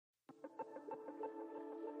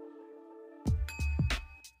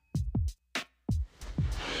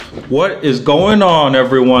What is going on,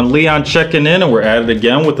 everyone? Leon checking in, and we're at it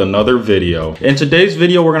again with another video. In today's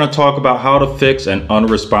video, we're going to talk about how to fix an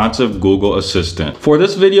unresponsive Google Assistant. For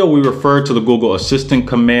this video, we refer to the Google Assistant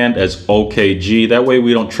command as OKG. That way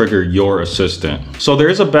we don't trigger your assistant. So there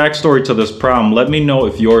is a backstory to this problem. Let me know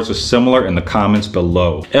if yours is similar in the comments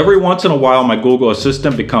below. Every once in a while, my Google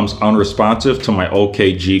Assistant becomes unresponsive to my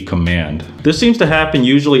OKG command. This seems to happen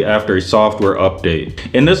usually after a software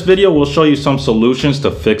update. In this video, we'll show you some solutions to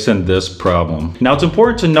fixing this problem. Now, it's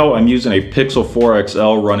important to know I'm using a Pixel 4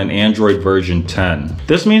 XL running Android version 10.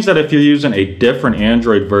 This means that if you're using a different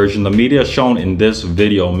Android version, the media shown in this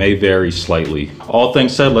video may vary slightly. All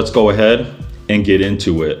things said, let's go ahead and get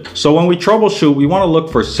into it. So when we troubleshoot, we want to look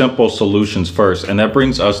for simple solutions first, and that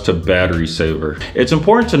brings us to battery saver. It's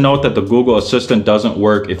important to note that the Google Assistant doesn't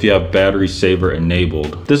work if you have battery saver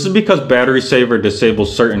enabled. This is because battery saver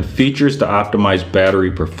disables certain features to optimize battery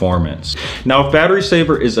performance. Now, if battery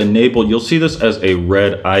saver is enabled, you'll see this as a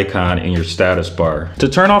red icon in your status bar. To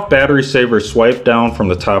turn off battery saver, swipe down from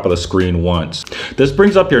the top of the screen once. This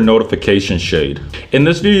brings up your notification shade. In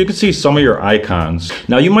this view, you can see some of your icons.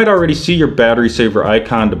 Now, you might already see your battery saver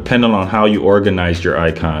icon depending on how you organized your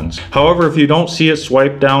icons. However, if you don't see it,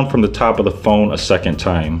 swipe down from the top of the phone a second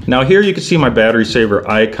time. Now here you can see my battery saver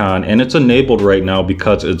icon, and it's enabled right now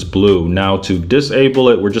because it's blue. Now to disable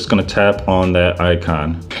it, we're just going to tap on that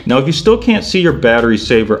icon. Now if you still can't see your battery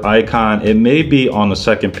saver icon, it may be on the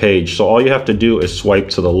second page. So all you have to do is swipe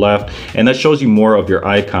to the left, and that shows you more of your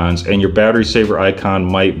icons, and your battery saver icon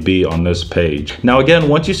might be on this page. Now again,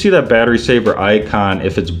 once you see that battery saver icon,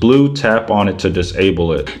 if it's blue, tap on it to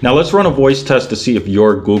disable it. Now let's run a voice test to see if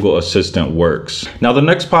your Google Assistant works. Now the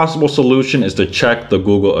next possible solution is to check the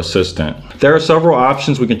Google Assistant. There are several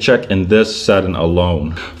options we can check in this setting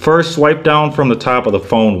alone. First, swipe down from the top of the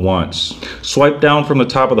phone once. Swipe down from the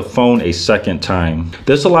top of the phone a second time.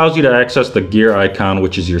 This allows you to access the gear icon,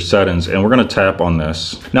 which is your settings, and we're going to tap on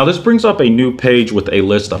this. Now this brings up a new page with a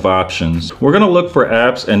list of options. We're going to look for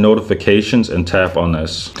apps and notifications and tap on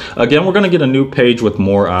this. Again, we're going to get a new page with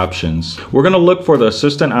more options. We're going to look for the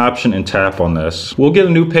assistant option and tap on this. We'll get a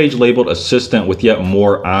new page labeled assistant with yet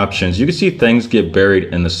more options. You can see things get buried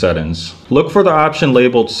in the settings. Look for the option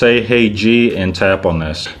labeled say hey G and tap on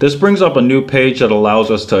this. This brings up a new page that allows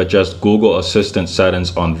us to adjust Google Assistant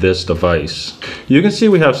settings on this device. You can see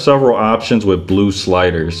we have several options with blue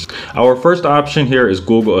sliders. Our first option here is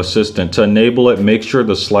Google Assistant. To enable it, make sure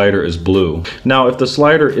the slider is blue. Now if the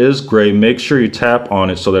slider is gray, make sure you tap on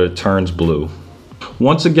it so that it turns blue.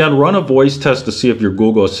 Once again, run a voice test to see if your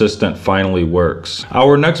Google Assistant finally works.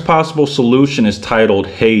 Our next possible solution is titled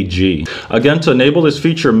Hey G. Again, to enable this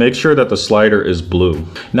feature, make sure that the slider is blue.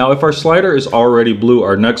 Now, if our slider is already blue,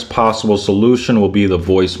 our next possible solution will be the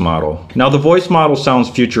voice model. Now, the voice model sounds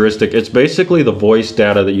futuristic. It's basically the voice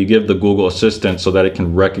data that you give the Google Assistant so that it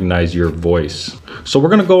can recognize your voice. So we're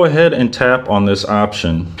going to go ahead and tap on this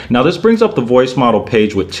option. Now, this brings up the voice model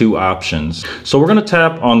page with two options. So we're going to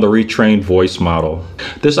tap on the retrained voice model.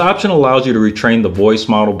 This option allows you to retrain the voice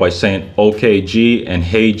model by saying OKG and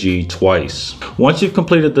Hey G twice. Once you've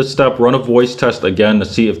completed this step, run a voice test again to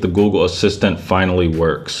see if the Google Assistant finally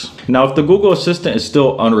works. Now, if the Google Assistant is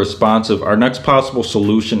still unresponsive, our next possible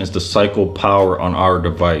solution is to cycle power on our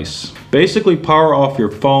device. Basically, power off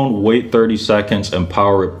your phone, wait 30 seconds, and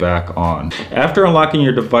power it back on. After unlocking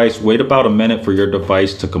your device, wait about a minute for your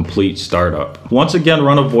device to complete startup. Once again,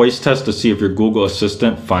 run a voice test to see if your Google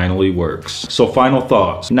Assistant finally works. So final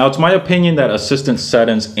thoughts. Now, it's my opinion that Assistant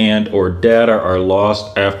settings and/or data are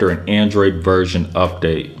lost after an Android version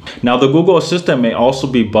update. Now, the Google Assistant may also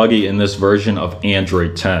be buggy in this version of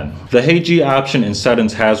Android 10. The Hey G option in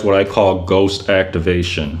settings has what I call ghost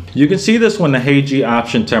activation. You can see this when the Hey G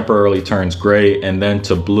option temporarily turns gray and then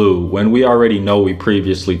to blue when we already know we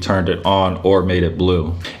previously turned it on or made it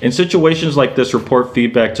blue. In situations like this, report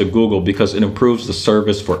feedback to Google because it improves the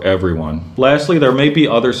service for everyone. Lastly, there may be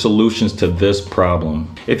other solutions to this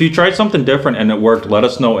problem. If you tried something different and it worked, let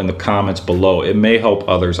us know in the comments below. It may help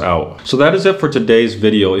others out. So that is it for today's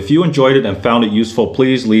video. If you enjoyed it and found it useful,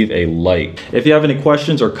 please leave a like. If you have any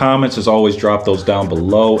questions or comments, as always, drop those down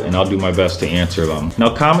below and I'll do my best to answer them.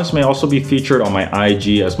 Now, comments may also be featured on my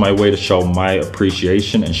IG as my way to show my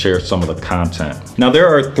appreciation and share some of the content. Now, there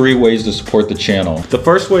are 3 ways to support the channel. The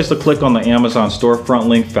first way is to click on the Amazon storefront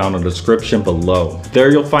link found in the description below.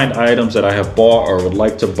 There you'll find items that I have bought or would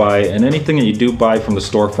like to buy, and anything that you do buy from the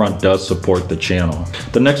storefront does support the channel.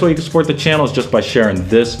 The next way you can support the channel is just by sharing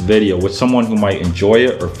this video with someone who might enjoy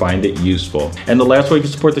it or find it useful. And the last way you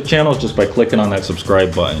can support the channel is just by clicking on that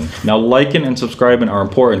subscribe button. Now, liking and subscribing are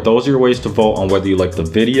important. Those are your ways to vote on whether you like the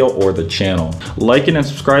video or the channel. Liking and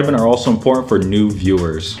subscribing are are also important for new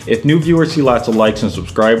viewers. If new viewers see lots of likes and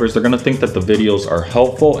subscribers, they're gonna think that the videos are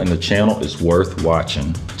helpful and the channel is worth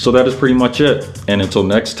watching. So that is pretty much it. And until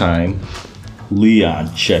next time,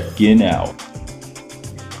 Leon checking out.